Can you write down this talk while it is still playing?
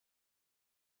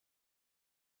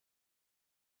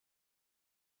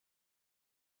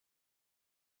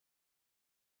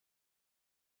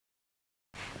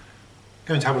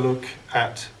going to have a look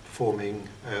at performing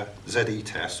a ZE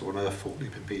test or an earth fault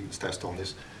loop impedance test on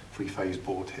this three-phase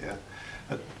board here.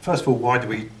 First of all, why do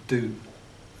we do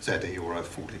ZE or earth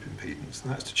fault loop impedance?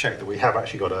 And that's to check that we have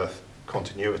actually got earth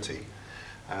continuity.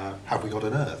 Have we got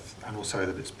an earth? And also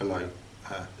that it's below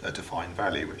a defined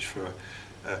value, which for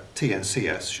a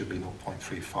TNCS should be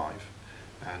 0.35.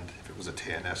 And if it was a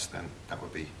TNS, then that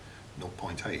would be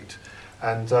 0.8.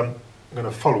 And I'm going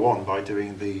to follow on by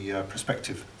doing the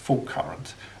prospective fault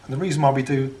current. And the reason why we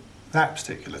do that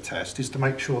particular test is to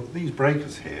make sure that these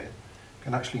breakers here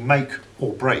can actually make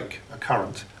or break a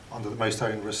current under the most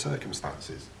onerous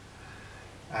circumstances.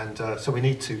 And so we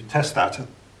need to test that at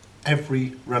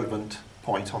every relevant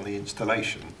point on the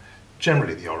installation,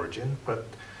 generally the origin, but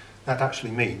that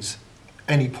actually means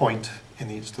any point in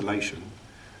the installation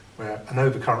where an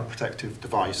overcurrent protective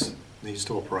device needs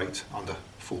to operate under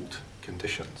fault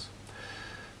conditions.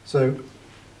 So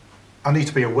I need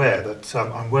to be aware that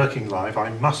I'm working live. I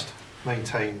must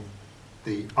maintain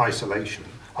the isolation.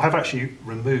 I have actually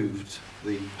removed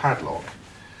the padlock,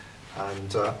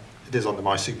 and it is under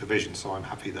my supervision, so I'm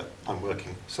happy that I'm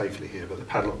working safely here, but the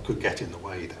padlock could get in the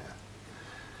way there.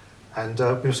 And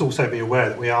we must also be aware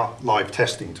that we are live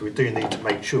testing, so we do need to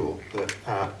make sure that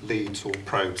our leads or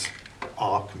probes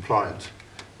are compliant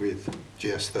with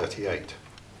GS38.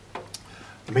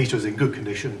 The meter is in good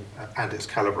condition and it's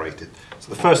calibrated. So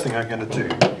the first thing I'm going to do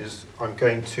is I'm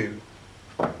going to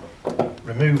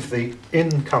remove the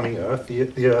incoming earth,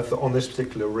 the earth that on this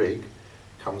particular rig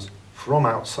comes from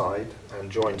outside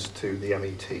and joins to the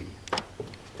MET.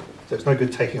 So it's no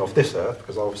good taking off this earth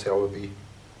because obviously I will be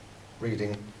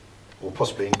reading or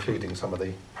possibly including some of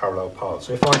the parallel paths.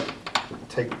 So if I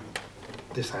take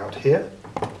this out here,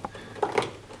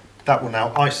 that will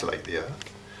now isolate the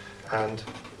earth and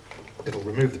it'll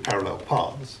remove the parallel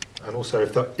paths. And also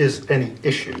if there is any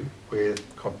issue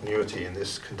with continuity in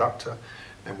this conductor,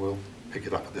 then we'll pick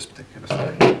it up at this particular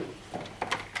stage.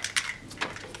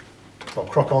 So I'll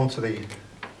crock onto the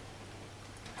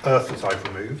earth that I've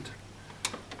removed.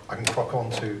 I can crock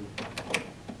onto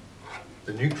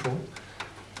the neutral.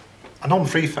 And on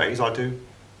three phase, I do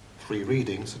 3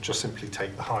 readings and just simply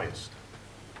take the highest.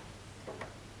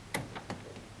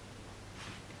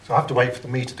 So I have to wait for the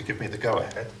meter to give me the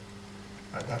go-ahead.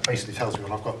 That basically tells me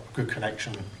when I've got good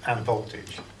connection and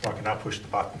voltage, so I can now push the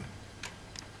button.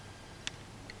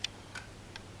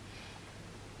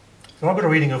 So I've got a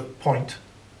reading of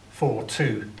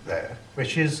 0.42 there,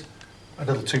 which is a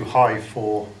little too high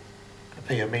for a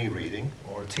PME reading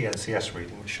or a TNCS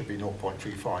reading, which should be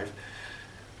 0.35.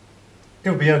 It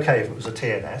would be okay if it was a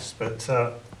TNS, but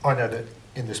I know that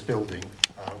in this building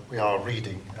we are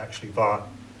reading actually via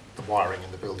the wiring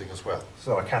in the building as well,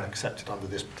 so I can accept it under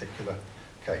this particular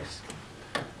case.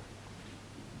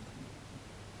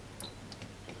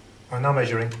 I'm now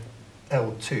measuring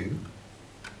L2,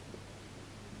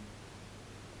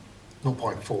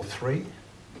 0.43,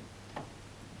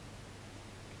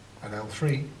 and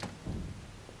L3,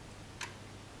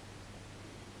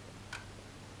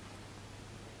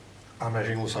 I'm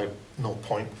measuring also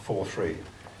 0.43.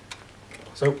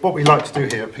 So what we like to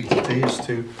do here at PTT is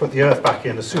to put the earth back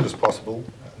in as soon as possible,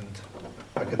 and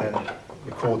I can then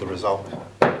record the result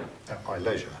at my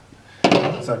leisure.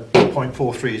 So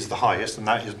 0.43 is the highest, and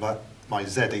that is my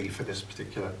ZE for this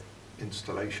particular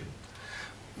installation.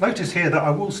 Notice here that I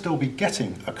will still be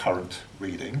getting a current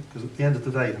reading, because at the end of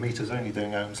the day the meter is only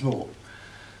doing Ohm's law.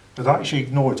 But I actually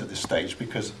ignore it at this stage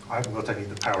because I haven't got any of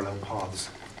the parallel paths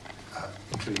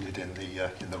included in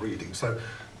the reading. So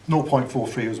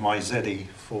 0.43 was my ZE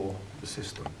for the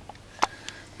system.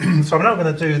 So I'm now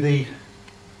going to do the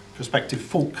prospective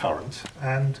fault current,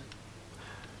 and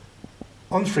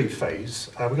on three phase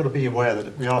we've got to be aware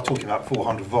that we are talking about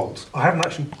 400 volts. I haven't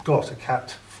actually got a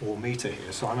Cat 4 meter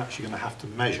here, so I'm actually going to have to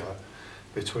measure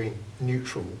between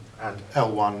neutral and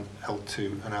L1,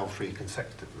 L2 and L3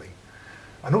 consecutively.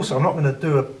 And also I'm not going to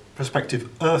do a prospective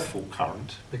earth fault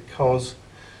current because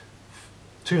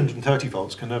 230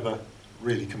 volts can never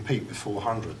really compete with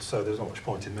 400, so there's not much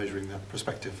point in measuring the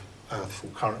prospective earth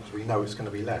fault current because we know it's going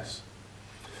to be less.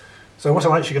 So what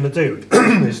I'm actually going to do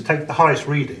is take the highest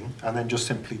reading and then just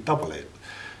simply double it.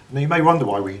 And you may wonder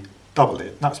why we double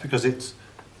it, and that's because it's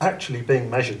actually being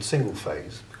measured single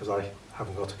phase because I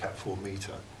haven't got a Cat 4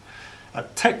 meter.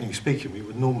 Technically speaking, we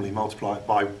would normally multiply it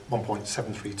by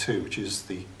 1.732, which is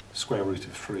the square root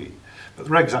of 3. But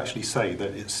the regs actually say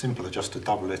that it's simpler just to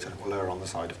double it and it will err on the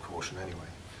side of caution anyway.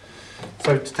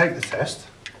 So to take the test,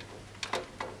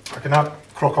 I can now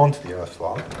crock onto the earth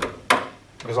bar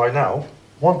because I now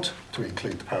want to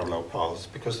include the parallel paths,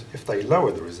 because if they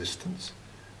lower the resistance,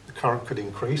 the current could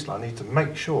increase, and I need to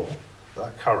make sure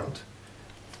that current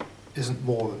isn't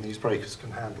more than these breakers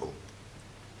can handle.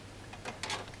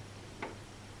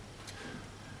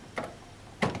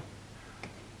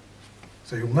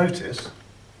 So you'll notice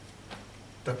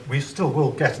that we still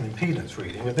will get an impedance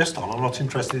reading, but this time I'm not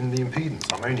interested in the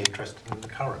impedance, I'm only interested in the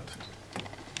current.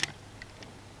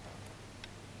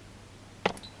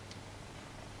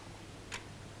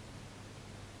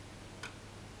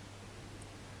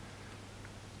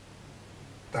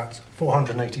 That's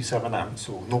 487 amps,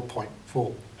 or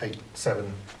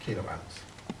 0.487 kiloamps.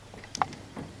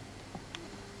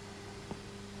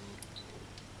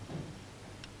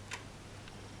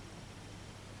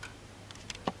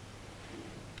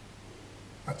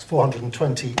 That's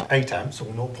 428 amps, or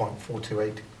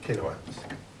 0.428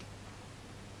 kiloamps.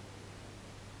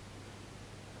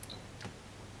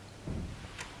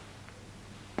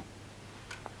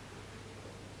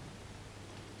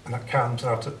 And that comes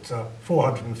out at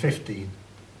 415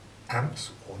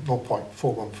 amps, or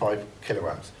 0.415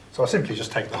 kiloamps. So I simply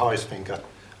just take the highest finger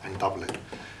and double it.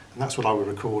 And that's what I would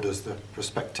record as the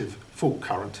prospective fault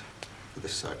current for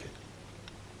this circuit.